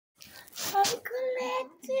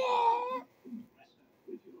PERIODT.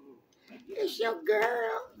 It's your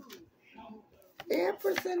girl,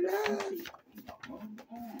 Empress of Love.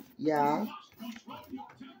 Y'all,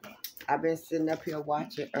 I've been sitting up here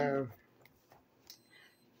watching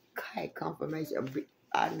confirmation.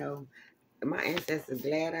 I know my ancestors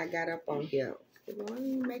glad I got up on here. Let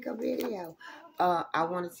me make a video. I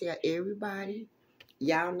want to tell everybody,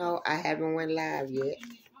 y'all know I haven't went live yet.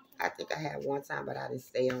 I think I had one time, but I didn't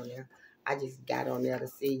stay on there. I just got on there to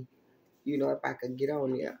see, if I could get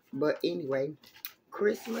on there. But anyway,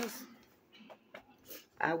 Christmas,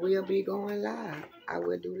 I will be going live. I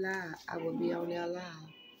will do live. I will be on there live.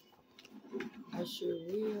 I sure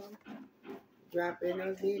will. Dropping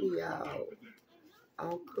a video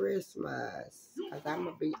on Christmas, because I'm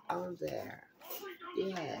going to be on there.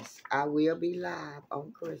 Yes, I will be live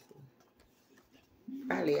on Christmas.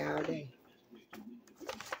 Probably all day.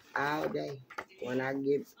 All day. When I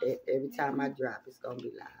get, every time I drop, it's going to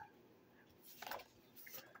be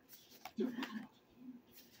live.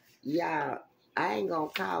 Y'all, I ain't going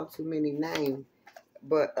to call too many names,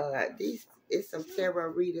 but these, it's some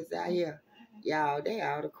tarot readers out here. Y'all, they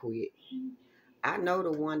ought to quit. I know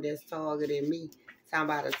the one that's targeting me. Talking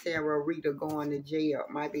about a tarot reader going to jail.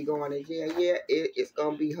 Might be going to jail. Yeah, it's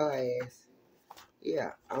going to be her ass.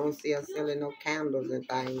 Yeah, I don't see her selling no candles and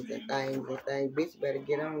things. Bitch better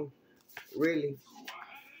get on. Really.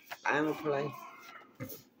 I don't play.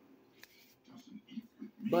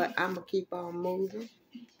 But I'm going to keep on moving.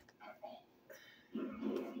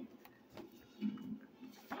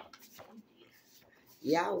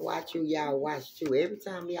 Y'all watch who y'all watch too. Every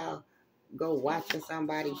time y'all go watching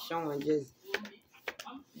somebody showing just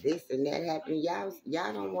this and that happening, y'all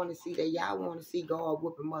don't want to see that. Y'all want to see God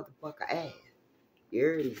whooping motherfucker ass. You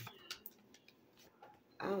heard me?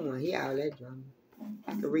 I don't want to hear all that drama.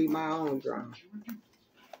 I can read my own drama.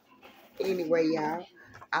 Anyway, y'all,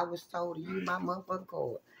 I was told to use my motherfucking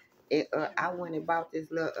card. And I went and bought this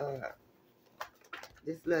little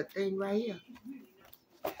thing right here.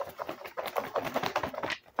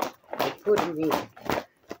 I put them in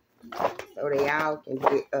so they all can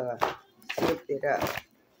get shifted up.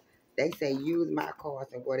 They say use my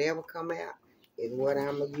cards and whatever come out is what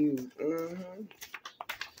I'm going to use.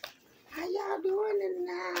 How y'all doing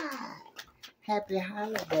tonight? Happy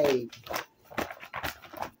holidays.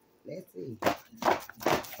 Let's see.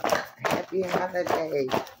 Happy holidays.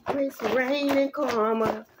 It's raining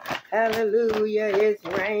karma. Hallelujah. It's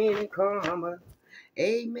raining karma.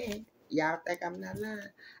 Amen. Y'all think I'm not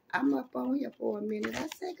lying? I'm up on here for a minute. I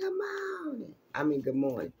say good morning. Good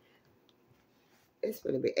morning. It's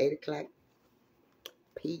going to be 8 o'clock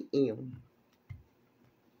p.m.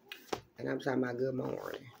 And I'm talking about good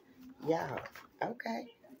morning. Y'all, okay.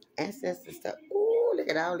 Ancestor stuff. Ooh, look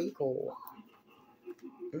at all these cards.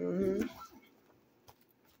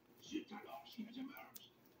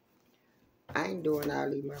 I ain't doing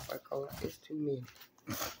all these motherfucking cards. It's too many.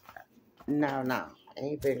 No. I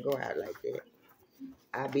ain't finna go out like that.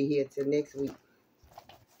 I'll be here till next week.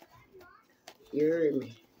 You heard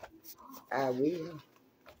me? I will.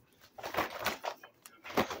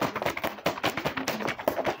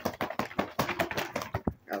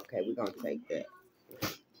 Okay, we're going to take that.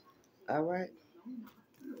 All right.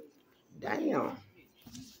 Damn.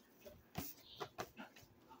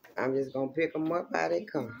 I'm just going to pick them up how they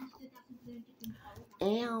come.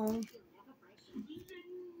 And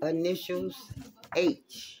initials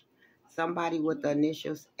H. Somebody with the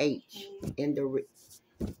initials H in the...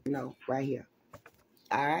 No, right here.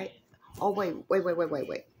 All right. Oh, wait.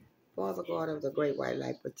 Father God of the great white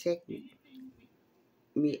light, protect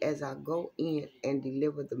me as I go in and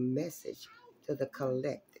deliver the message to the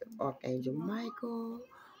collective. Archangel Michael,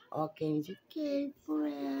 Archangel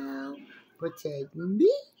Gabriel, protect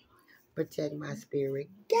me, protect my spirit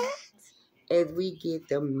guides as we get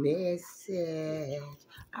the message.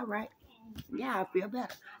 All right. Yeah, I feel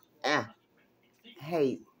better.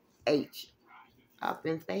 Hey, H. I've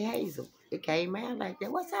been say Hazel. It came out like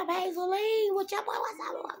that. What's up, Hazeline? What's up, boy? What's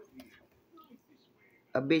up, boy?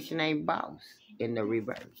 A bitch named Boss in the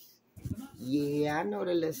reverse. Yeah, I know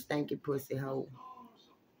the little stinky pussy hole.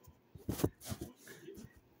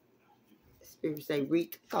 Spirit say,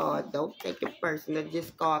 read the card. Don't take it personal. Just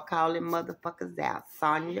start calling motherfuckers out.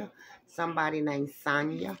 Sonya. Somebody named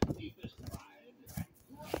Sonya.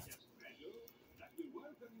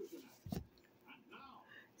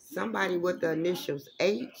 Somebody with the initials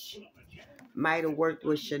H might have worked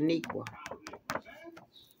with Shaniqua.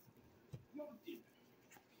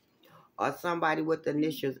 Or somebody with the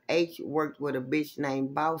initials H worked with a bitch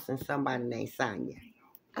named Boss and somebody named Sonya.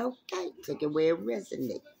 Okay, take it where it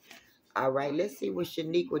resonates. All right, let's see what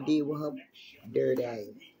Shaniqua did with her dirty ass.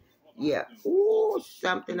 Yeah. Ooh,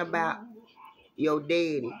 something about your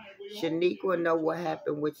daddy. Shaniqua know what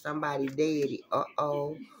happened with somebody daddy.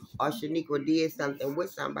 Uh-oh. Or Shaniqua did something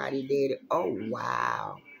with somebody daddy. Oh,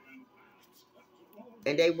 wow.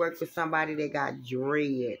 And they worked with somebody that got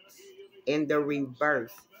dreads in the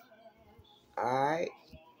reverse. All right.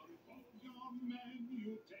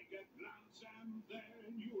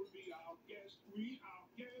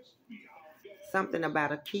 Something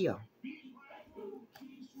about a Kia.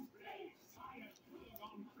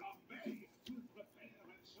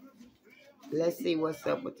 Let's see what's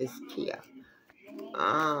up with this Kia.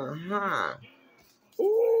 Uh-huh.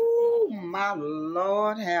 Ooh, my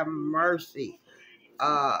Lord have mercy.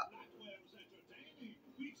 A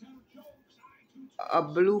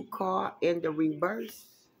blue car in the reverse.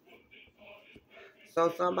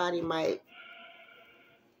 So somebody might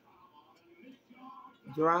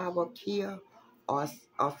drive a Kia, or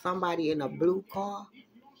somebody in a blue car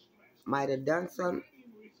might have done something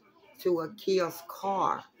to a Kia's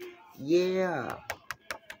car. Yeah.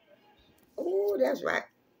 Oh, that's right.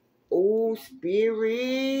 Oh,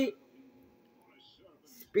 Spirit.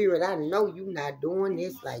 Spirit, I know you not doing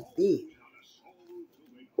this like this.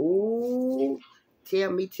 Oh,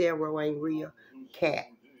 tell me tarot ain't real. Cat.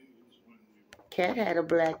 Cat had a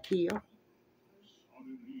black Kia.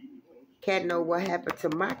 Cat know what happened to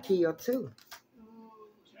my Kia too.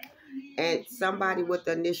 And somebody with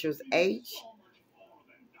the initials H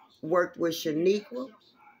worked with Shaniqua.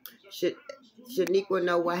 Shaniqua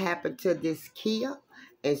know what happened to this Kia,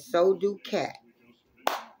 and so do Cat.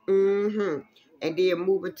 Mm-hmm. And then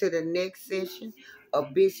moving to the next session, a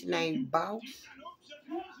bitch named Boss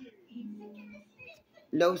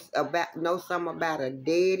know something about a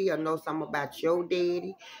daddy, or know something about your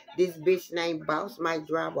daddy. This bitch named Boss might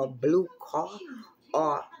drive a blue car,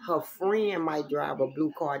 or her friend might drive a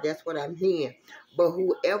blue car. That's what I'm hearing. But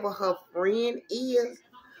whoever her friend is,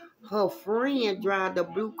 her friend drive the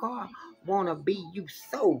blue car, wanna be you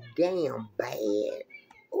so damn bad.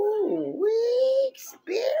 Ooh, weak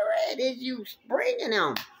spirit is you bringing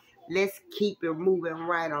them. Let's keep it moving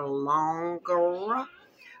right along, girl.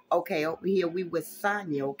 Okay, over here we with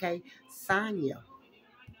Sonya, okay? Sonya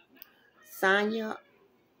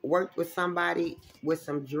worked with somebody with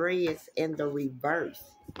some dreads in the reverse.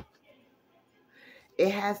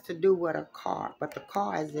 It has to do with a car, but the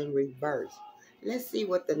car is in reverse. Let's see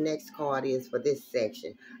what the next card is for this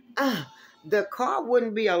section. The car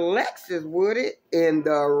wouldn't be a Lexus, would it? In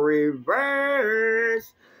the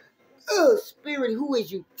reverse. Oh, Spirit, who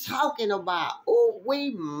is you talking about? Oh,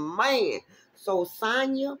 man. So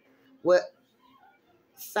Sonya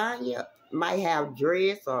might have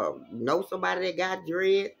dreads, or know somebody that got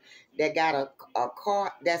dreads, that got a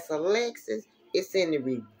car that's a Lexus. It's in the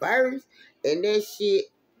reverse. And that shit,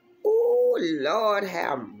 oh, Lord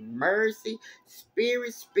have mercy.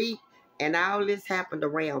 Spirit speak. And all this happened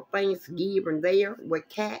around Thanksgiving there with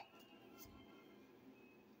Cat.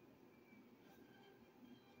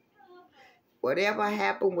 Whatever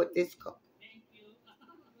happened with this car.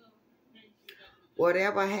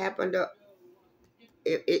 Whatever happened to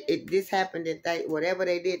this happened in whatever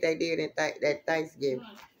they did in that Thanksgiving.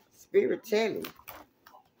 Spirit tell me.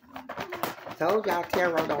 Told y'all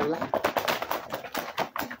tarot don't lie.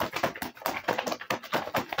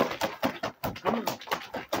 Come on.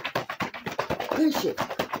 Push it.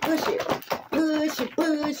 Push it. Push it.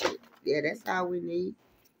 Push it. Yeah, that's all we need.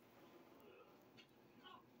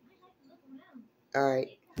 All right.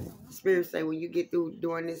 Spirit say when you get through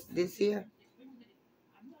doing this here,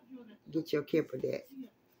 get your kipper that.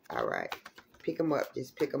 All right. Pick them up.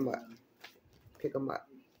 Just pick them up. Pick them up.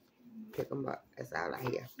 Pick them up. That's all I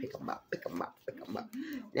hear. Pick them up. Pick them up. Pick them up.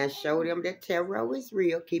 Now show them that tarot is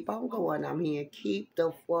real. Keep on going. I'm here. Keep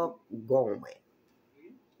the fuck going.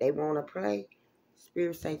 They want to play.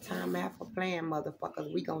 Spirit say time out for playing,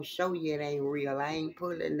 motherfuckers. We gonna show you it ain't real. I ain't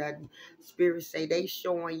pulling nothing. Spirit say they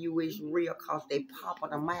showing you it's real cause they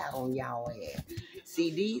popping them out on y'all ass.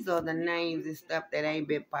 See, these are the names and stuff that ain't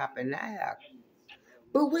been popping out.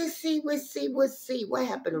 But we'll see. What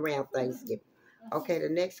happened around Thanksgiving? Okay, the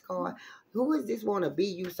next card. Who is this want to be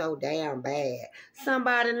you so damn bad?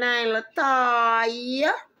 Somebody named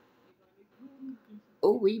Latoya.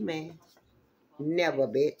 Oh, we man. Never,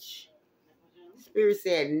 bitch. Spirit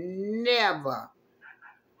said never,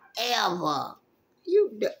 ever.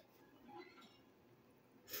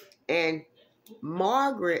 And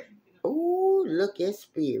Margaret. Ooh, look at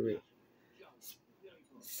Spirit.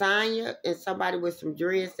 Sonya and somebody with some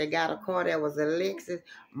dreads that got a car that was a Lexus.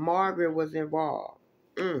 Margaret was involved.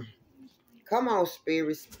 Come on,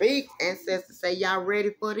 Spirit. Speak. Ancestors say y'all ready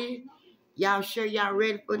for this? Y'all sure y'all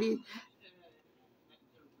ready for this?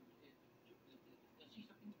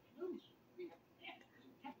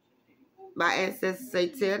 My ancestors say,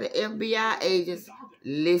 tell the FBI agents,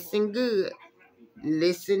 listen good.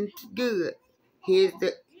 Listen good. Here's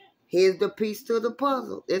the piece to the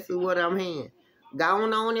puzzle. This is what I'm hearing. Go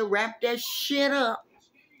on and wrap that shit up.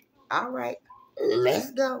 All right.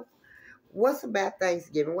 Let's go. What's about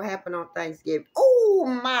Thanksgiving? What happened on Thanksgiving?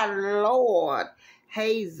 Oh, my Lord.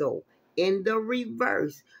 Hazel in the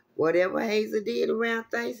reverse. Whatever Hazel did around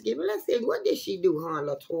Thanksgiving, let's see, what did she do, huh,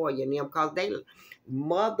 LaToya and them? Because they,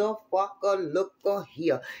 motherfucker, look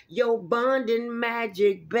here. Your bonding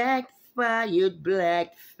magic backfired,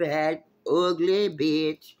 black, fat, ugly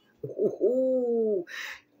bitch. Ooh,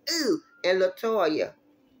 ooh. And LaToya,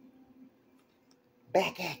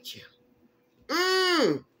 back at you.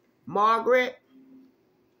 Margaret,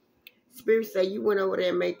 Spirit say you went over there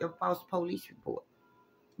and made them false police report.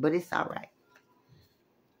 But it's all right.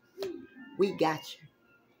 We got you.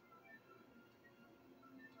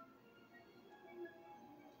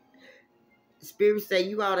 Spirit say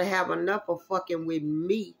you ought to have enough of fucking with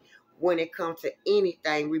me when it comes to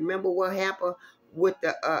anything. Remember what happened with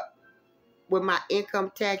the with my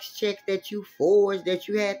income tax check that you forged, that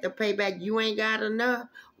you had to pay back? You ain't got enough.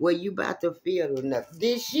 Well, you about to feel enough.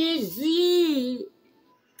 This is it.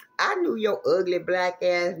 I knew your ugly black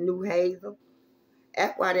ass knew, Hazel.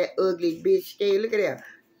 That's why that ugly bitch scared. Look at that.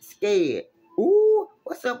 Scared. Ooh,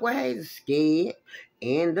 what's up with Hazel? Scared.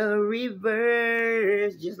 In the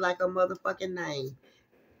reverse. Just like a motherfucking name.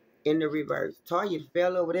 In the reverse. Toya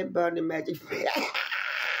fell over that bonding magic.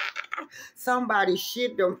 Somebody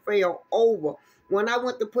shit them fell over. When I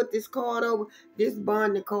went to put this card over, this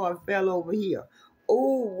bonding card fell over here.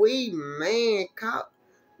 Oh, man.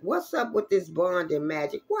 What's up with this bonding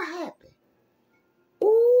magic? What happened?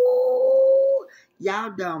 Ooh, y'all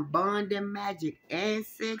done bonding magic and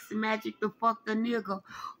sex magic to fuck the nigga.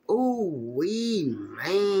 Ooh,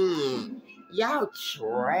 man. Y'all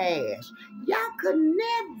trash. Y'all could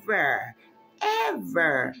never,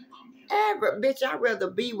 ever, bitch, I'd rather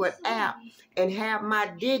be without and have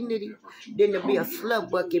my dignity than to be a slut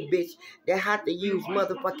bucket bitch that have to use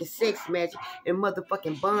motherfucking sex magic and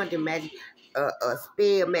motherfucking bonding magic,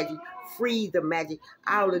 spell magic, freezer magic,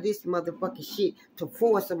 all of this motherfucking shit to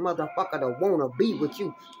force a motherfucker to wanna be with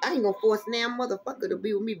you. I ain't gonna force now motherfucker to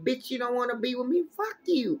be with me. Bitch, you don't wanna be with me? Fuck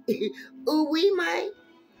you. Ooh, we might.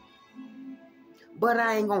 But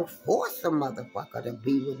I ain't gonna force a motherfucker to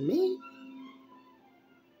be with me.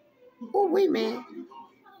 Ooh, we man.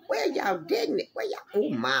 Where y'all digging it? Where y'all? Oh,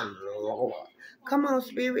 my Lord. Come on,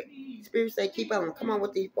 Spirit. Spirit say, keep on. Come on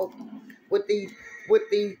with these folks. With these,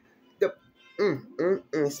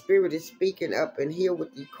 Spirit is speaking up in here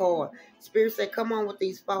with the card. Spirit say, come on with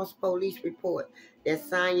these false police reports. That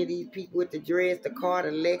sign you these people with the dreads, the card,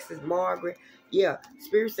 Alexis, Margaret. Yeah.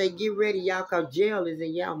 Spirit say, get ready, y'all, because jail is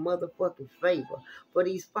in y'all motherfucking favor. For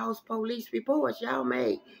these false police reports y'all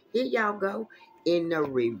made. Here y'all go. In the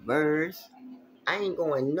reverse. I ain't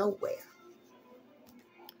going nowhere.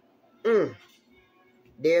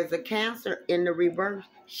 There's a Cancer in the reverse.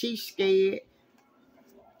 She's scared.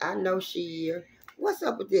 I know she is. What's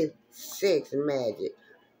up with this sex magic?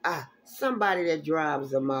 Somebody that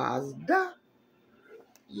drives a Mazda.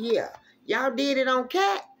 Yeah. Y'all did it on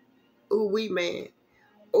Cat. Ooh, we man.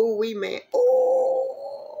 Ooh, we man. Ooh.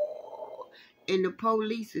 And the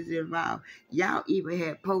police is involved. Y'all even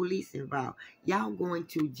had police involved. Y'all going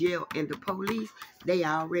to jail, and the police, they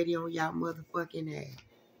already on y'all motherfucking ass.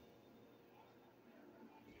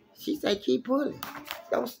 She say, keep pulling.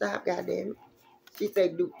 Don't stop, goddamn it. She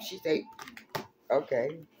say,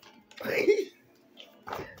 okay.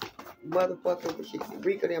 Motherfucker, she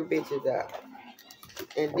wrinkle them bitches up.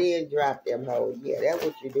 And then drop them hoes. Yeah, that's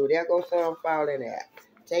what you do. There goes some falling out.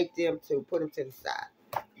 Take them to, put them to the side.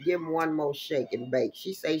 Give them one more shake and bake.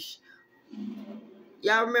 She say,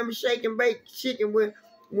 y'all remember shake and bake chicken when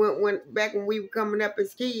back when we were coming up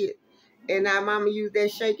as kids? And our mama used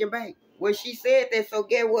that shake and bake. Well, she said that, so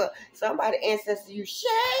get what? Somebody ancestor you shake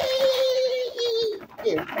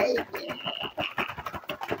and bake it.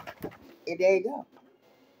 And there you go.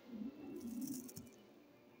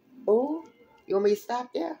 Oh, you want me to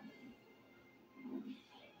stop there?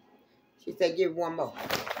 She said, give one more.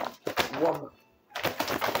 One more.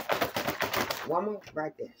 One more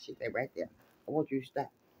right there. She said, right there. I want you to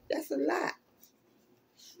stop. That's a lot.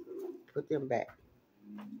 Put them back.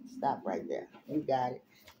 Stop right there. You got it.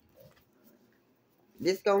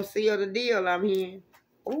 This gonna seal the deal, I'm hearing.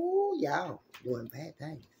 Oh, y'all doing bad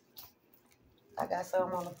things. I got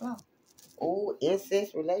something on the floor. Oh,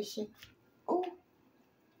 incest relation. Oh.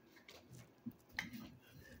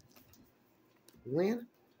 When?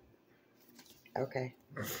 Okay.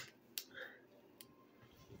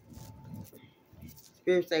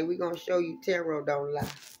 Spirit say, we gonna show you tarot don't lie.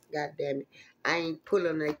 God damn it. I ain't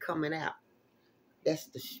pulling they coming out. That's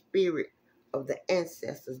the spirit of the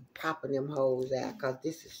ancestors popping them holes out. Cause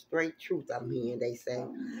this is straight truth I'm hearing. They say,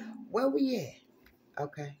 where we at?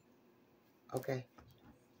 Okay. Okay.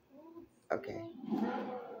 Okay.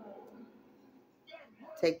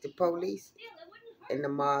 Take the police and the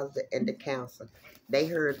Mazda and the council. They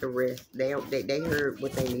heard the rest. They heard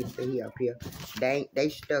what they needed to hear up here. They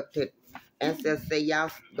stuck to ancestors say y'all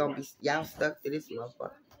stuck to this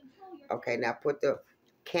motherfucker. Okay, now put the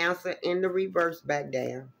council in the reverse back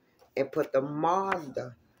down and put the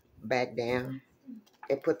Mazda back down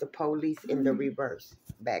and put the police in the reverse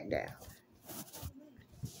back down.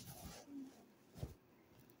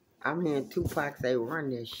 I'm hearing Tupac say run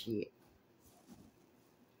this shit.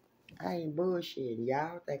 I ain't bullshitting.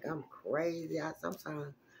 Y'all think I'm crazy.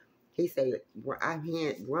 Sometimes he say, I'm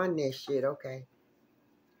hearing run that shit, okay.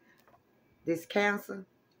 This cancer,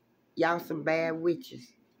 y'all some bad witches.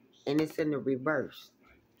 And it's in the reverse.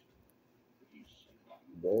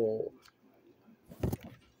 Whoa.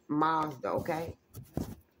 Mazda, okay.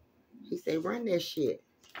 He say, run that shit.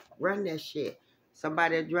 Run that shit.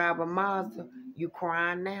 Somebody that drive a Mazda, you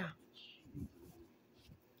crying now.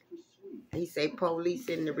 He say, police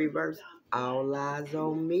in the reverse. All eyes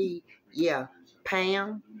on me. Yeah,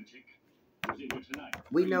 Pam.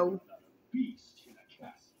 We know.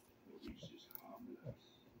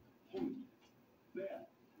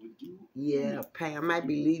 Yeah, Pam might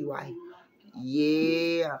be Levi.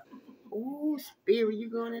 Yeah. Ooh, Spirit, you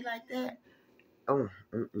going in like that? Oh,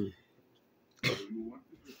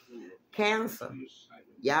 Cancer.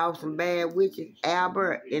 Y'all some bad witches.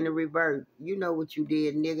 Albert in the reverse. You know what you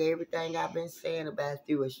did, nigga. Everything I've been saying about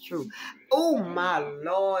you is true. Oh, my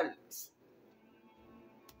Lord.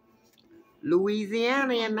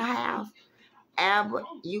 Louisiana in the house. Albert,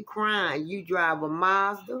 you crying. You drive a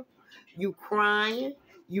Mazda. You crying.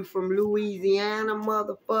 You from Louisiana,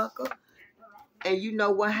 motherfucker. And you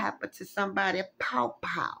know what happened to somebody? Pow,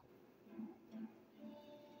 pow.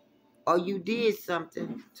 Or you did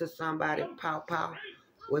something to somebody, pow, pow,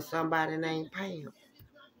 with somebody named Pam.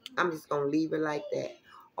 I'm just going to leave it like that.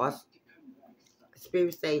 Or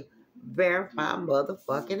Spirit say, verify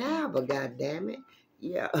motherfucking Albert, goddammit.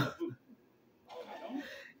 Yeah.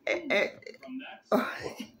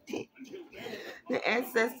 The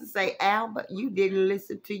ancestors say, Albert, you didn't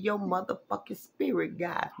listen to your motherfucking spirit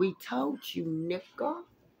guide. We told you, nigga.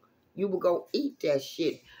 You were going to eat that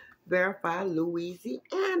shit. Verify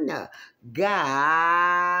Louisiana.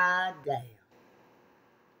 God damn.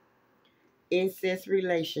 Incest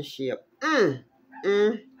relationship.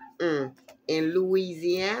 In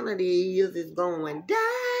Louisiana, the hills is going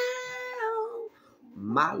down.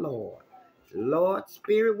 My Lord. Lord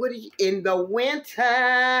Spirit, what is in the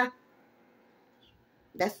winter?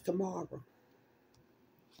 That's tomorrow.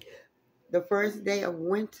 The first day of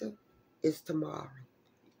winter is tomorrow.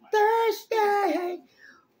 Thursday.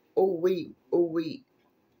 Oh, wait.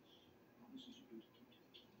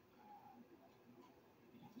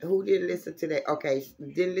 Who didn't listen to that? Okay,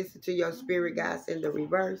 didn't listen to your spirit guides in the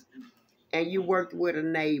reverse, and you worked with a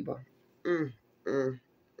neighbor.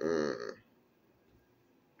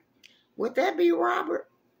 Would that be Robert?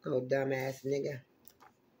 Oh, dumbass nigga.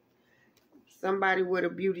 Somebody with a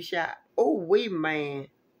beauty shop. Oh, we man.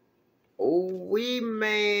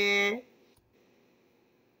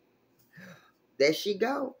 There she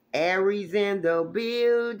go. Aries in the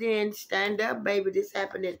building. Stand up, baby. This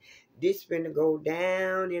happening. This finna go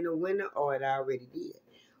down in the winter. Oh, it already did.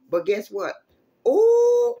 But guess what?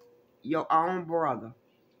 Ooh, your own brother.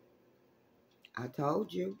 I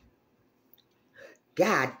told you.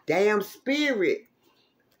 God damn Spirit.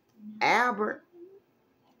 Albert.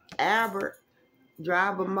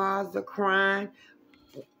 Drive a Mazda crying.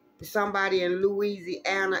 Somebody in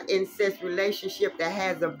Louisiana incest relationship that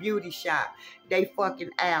has a beauty shop. They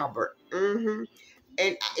fucking Albert. And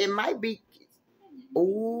it might be,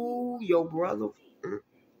 ooh, your brother.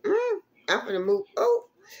 I'm gonna move.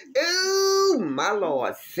 Ooh, my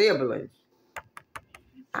Lord, siblings.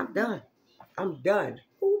 I'm done. Oh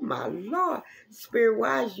my Lord, Spirit,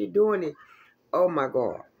 why is you doing it? Oh my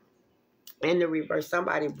God. In the reverse,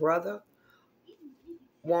 somebody brother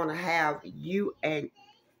want to have you and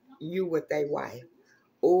you with their wife.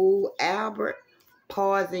 Oh, Albert,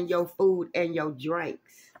 pausing your food and your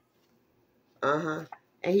drinks. And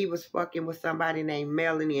he was fucking with somebody named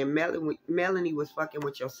Melanie, and Melanie was fucking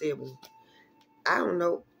with your siblings. I don't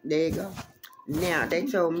know. There you go. Now, they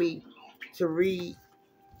told me to read.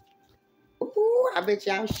 Ooh, I bet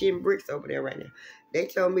y'all shitting bricks over there right now. They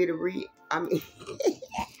told me to read. I mean,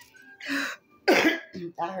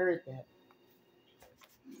 I heard that.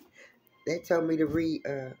 They told me to read.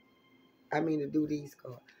 To do these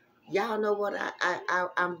cards. Y'all know what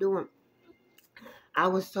I'm doing. I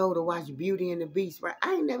was told to watch Beauty and the Beast, right?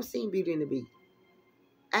 I ain't never seen Beauty and the Beast.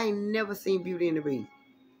 I ain't never seen Beauty and the Beast.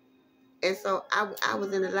 And so I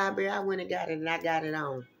was in the library. I went and got it, and I got it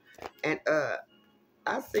on. And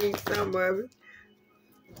I seen some of it.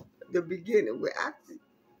 The beginning where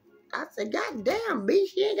I said, God damn, B,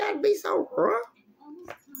 she ain't got to be so rough.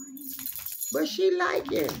 But she like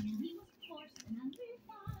it.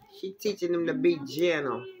 She teaching them to be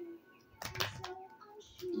gentle.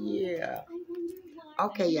 Yeah.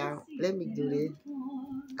 Okay, y'all. Let me do this.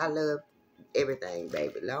 I love everything,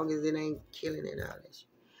 baby. Long as it ain't killing and all that shit.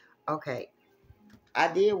 Okay.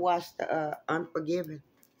 I did watch the Unforgiven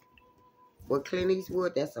with Clint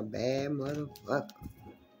Eastwood. That's a bad motherfucker.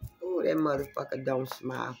 Ooh, that motherfucker don't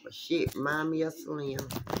smile for shit. Remind me of Slim.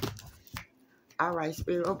 All right,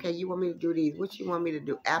 Spirit. Okay, you want me to do these? What you want me to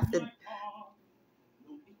do? After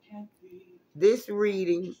this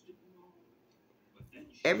reading,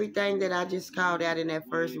 everything that I just called out in that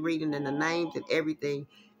first reading and the names and everything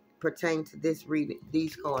pertain to this reading,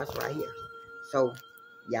 these cards right here. So,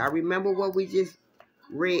 y'all remember what we just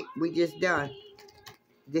read? We just done.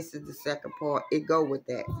 This is the second part. It go with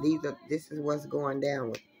that. This is what's going down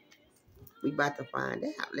with. We about to find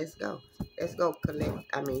out. Let's go. Let's go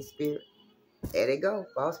collect. Spirit. There they go.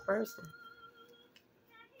 False person.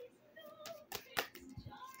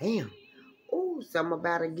 Damn. Ooh, something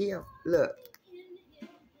about a gift. Look.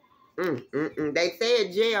 They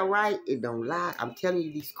said jail, right? It don't lie. I'm telling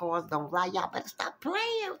you, these cards don't lie. Y'all better stop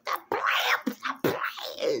playing. Stop playing. Stop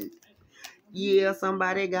playing. Yeah,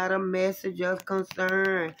 somebody got a message of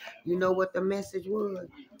concern. You know what the message was?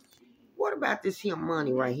 What about this here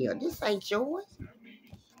money right here? This ain't yours.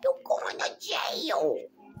 You're going to jail.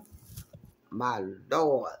 My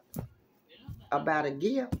Lord. About a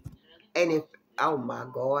gift. And if, oh my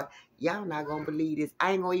God, y'all not going to believe this.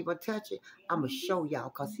 I ain't going to even touch it. I'm going to show y'all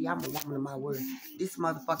because, see, I'm a woman of my word. This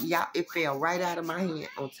motherfucker, y'all, it fell right out of my hand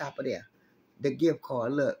on top of there. The gift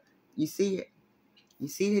card. Look, you see it? You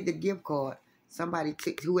see the gift card? Somebody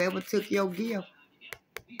took, whoever took your gift,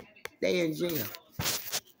 they in jail.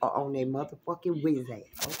 Or on their motherfucking whiz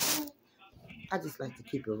ass. Okay? I just like to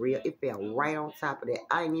keep it real. It fell right on top of that.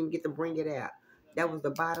 I didn't even get to bring it out. That was the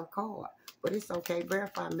bottom card. But it's okay.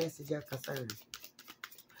 Verify message of concern.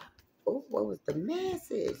 Oh, what was the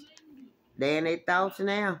message? They in their thoughts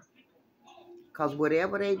now. Because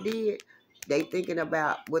whatever they did, they thinking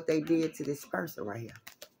about what they did to this person right here.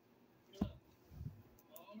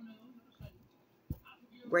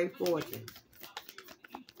 Great fortune.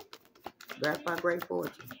 Verify great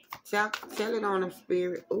fortune. Tell it on them,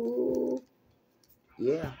 Spirit. Ooh.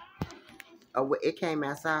 Yeah. It came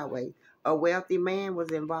out sideways. A wealthy man was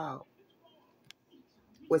involved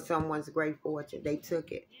with someone's great fortune. They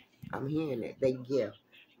took it. I'm hearing it. They give.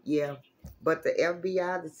 Yeah. But the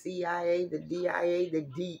FBI, the CIA, the DIA, the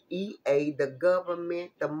DEA, the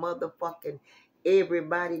government, the motherfucking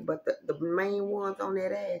everybody, but the main ones on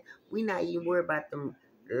that ass, we not even worried about them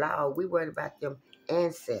law. We worried about them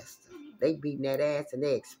ancestors. They beating that ass and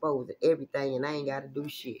they exposing everything and I ain't got to do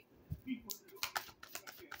shit.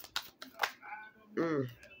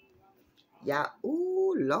 Y'all,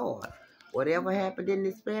 ooh, Lord. Whatever happened in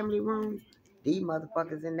this family room, these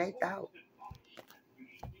motherfuckers in they thought.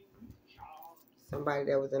 Somebody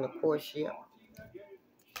that was in a courtship.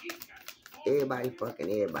 Everybody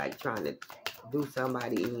fucking everybody trying to do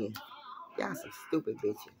somebody in. Y'all some stupid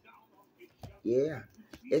bitches. Yeah.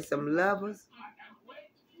 It's some lovers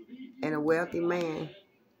and a wealthy man.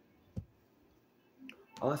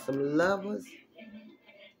 Or some lovers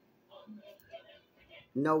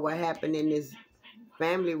know what happened in this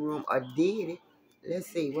family room or did it. Let's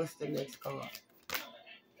see. What's the next card?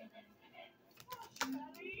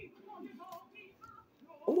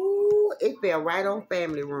 Ooh, it fell right on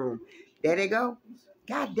family room. There they go.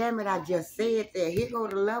 God damn it, I just said that. Here go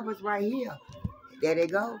the lovers right here. There they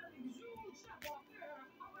go.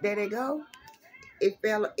 There they go. It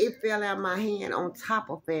fell out my hand on top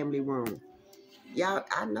of family room. Y'all,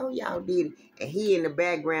 I know y'all did it. And he in the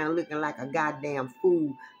background looking like a goddamn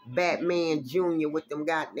fool. Batman Jr. with them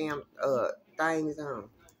goddamn things on.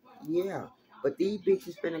 Yeah. But these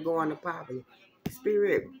bitches finna go on the poverty.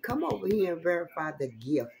 Spirit, come over here and verify the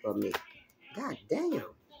gift for me. God damn.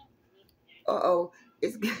 Uh-oh.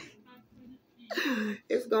 It's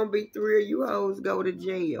gonna be 3 of you hoes go to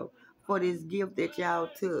jail for this gift that y'all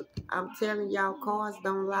took. I'm telling y'all, cards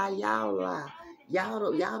don't lie, y'all lie. Y'all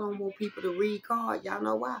don't want people to read cards. Y'all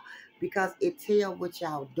know why? Because it tell what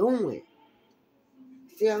y'all doing.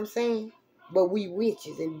 See what I'm saying? But we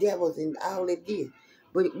witches and devils and all of this.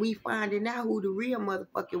 But we finding out who the real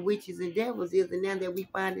motherfucking witches and devils is, and now that we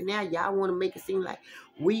finding out, y'all want to make it seem like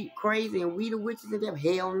we crazy and we the witches and devils.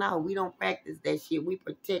 Hell no, we don't practice that shit. We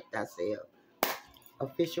protect ourselves.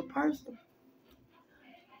 Official person.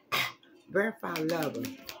 Verify lover.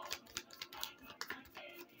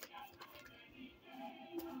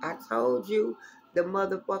 I told you the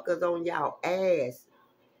motherfuckers on y'all ass,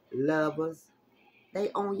 lovers.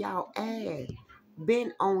 They on y'all ass.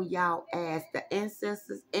 Been on y'all ass, the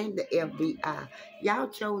ancestors and the FBI. Y'all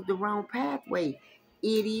chose the wrong pathway,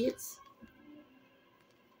 idiots.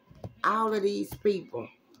 All of these people.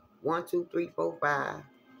 1, 2, 3, 4, 5.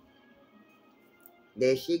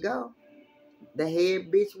 There she go. The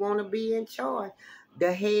head bitch wanna be in charge.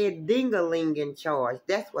 The head dingaling in charge.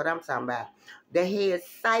 That's what I'm talking about. The head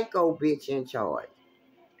psycho bitch in charge.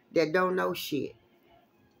 That don't know shit.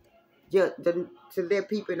 Just to let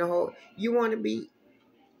people in the whole. You want to be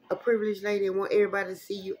a privileged lady and want everybody to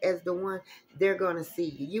see you as the one, they're going to see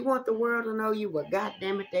you. You want the world to know you, but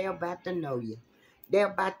goddamn it, they're about to know you.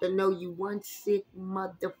 They're about to know you one sick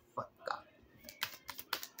motherfucker.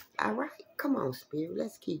 All right? Come on, Spirit.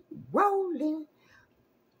 Let's keep rolling.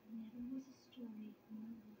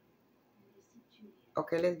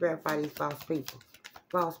 Okay, let's verify these false people.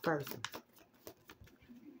 False person.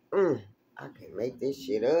 I can make this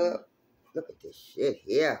shit up. Look at this shit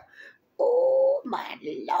here. Oh, my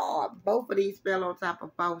Lord. Both of these fell on top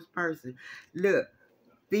of false person. Look.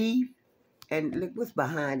 Thief. And look what's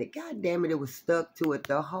behind it. God damn it, it was stuck to it.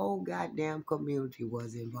 The whole goddamn community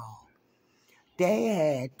was involved. They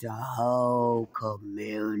had the whole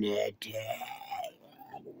community.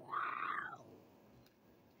 Wow.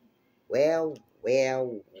 Well,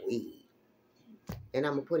 we. And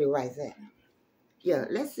I'm going to put it right there. Yeah,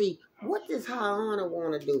 let's see. What does Hana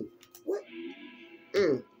want to do? What?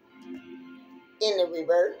 In the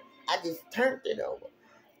reverse. I just turned it over.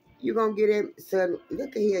 You're going to get it. Son,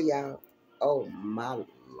 look at here, y'all. Oh, my Lord.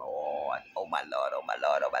 Oh, my Lord. Oh, my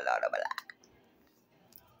Lord. Oh, my Lord. Oh, my Lord.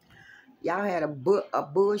 Y'all had a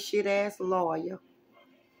bullshit ass lawyer,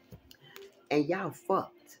 and y'all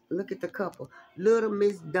fucked. Look at the couple, Little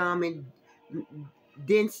Miss Dumb and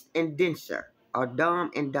Dense and Denser, or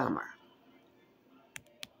Dumb and Dumber.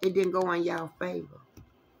 It didn't go in y'all favor.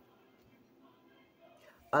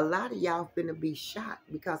 A lot of y'all finna be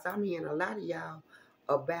shocked because I'm hearing a lot of y'all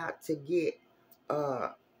about to get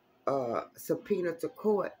subpoena to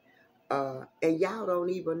court, and y'all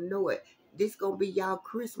don't even know it. This gonna be y'all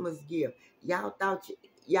Christmas gift. Y'all thought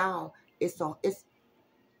y'all it's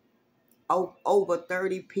over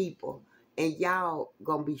 30 people, and y'all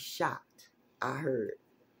gonna be shocked. I heard.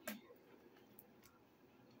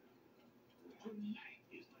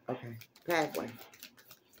 Okay, pathway.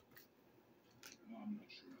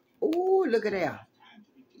 Ooh, look at that.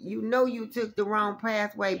 You know you took the wrong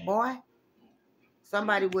pathway, boy.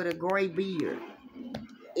 Somebody with a gray beard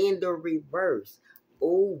in the reverse.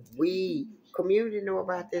 Oh, we community know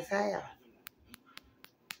about this house.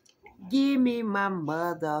 Give me my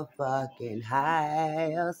motherfucking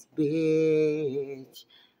house, bitch.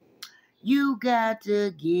 You got to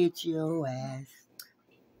get your ass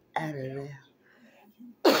out of there.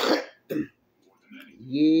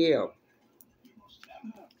 Yeah.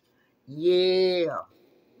 Yeah.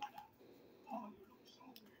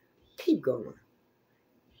 Keep going.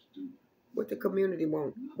 What the community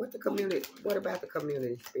want? What about the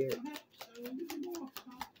community, Spirit?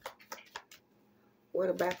 What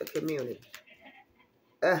about the community?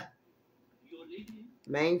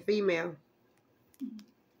 Main female.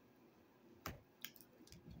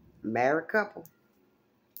 Married couple.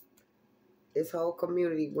 This whole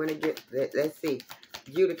community want to get, let's see,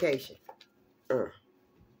 adjudication.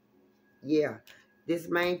 Yeah. This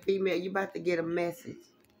main female, you about to get a message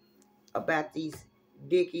about these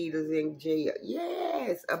dick eaters in jail.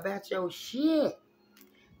 Yes, about your shit.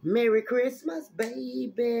 Merry Christmas,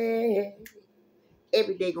 baby.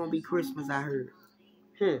 Every day gonna be Christmas, I heard.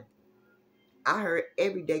 I heard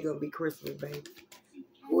every day gonna be Christmas, baby.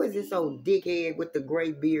 Who is this old dickhead with the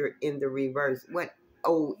gray beard in the reverse? What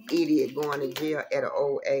old idiot going to jail at an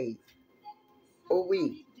old age? Oh,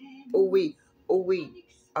 we.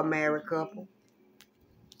 A married couple.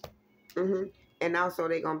 And also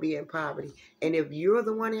they gonna be in poverty. And if you're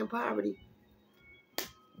the one in poverty,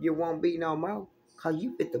 you won't be no more. Cause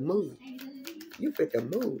you fit the move. You fit the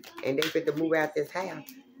move. And they fit to move out this house.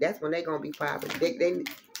 That's when they gonna be poverty.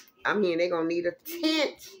 I'm hearing they gonna need a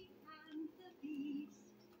tent.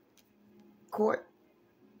 Court.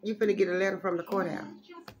 You finna get a letter from the courthouse.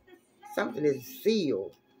 Something is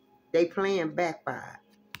sealed. They playing backfire.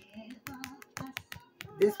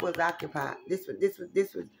 This was occupied. This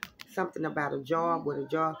was something about a job with a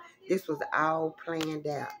job. This was all planned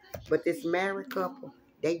out. But this married couple,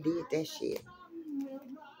 they did that shit.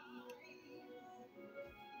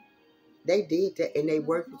 They did that, and they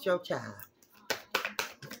worked with your child.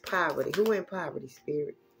 Poverty. Who in poverty,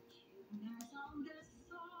 spirit?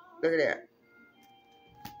 Look at that.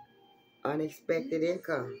 Unexpected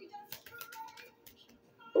income.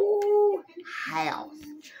 Ooh, house.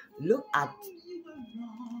 Look at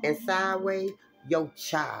and sideways, your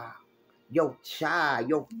child, your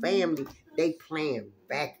family, they playing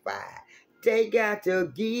backfire. They got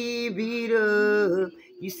to give it up.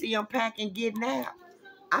 You see, I'm packing, getting out.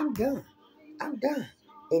 I'm done. I'm done.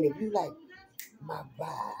 And if you like my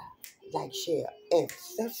vibe, like, share, and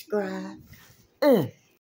subscribe.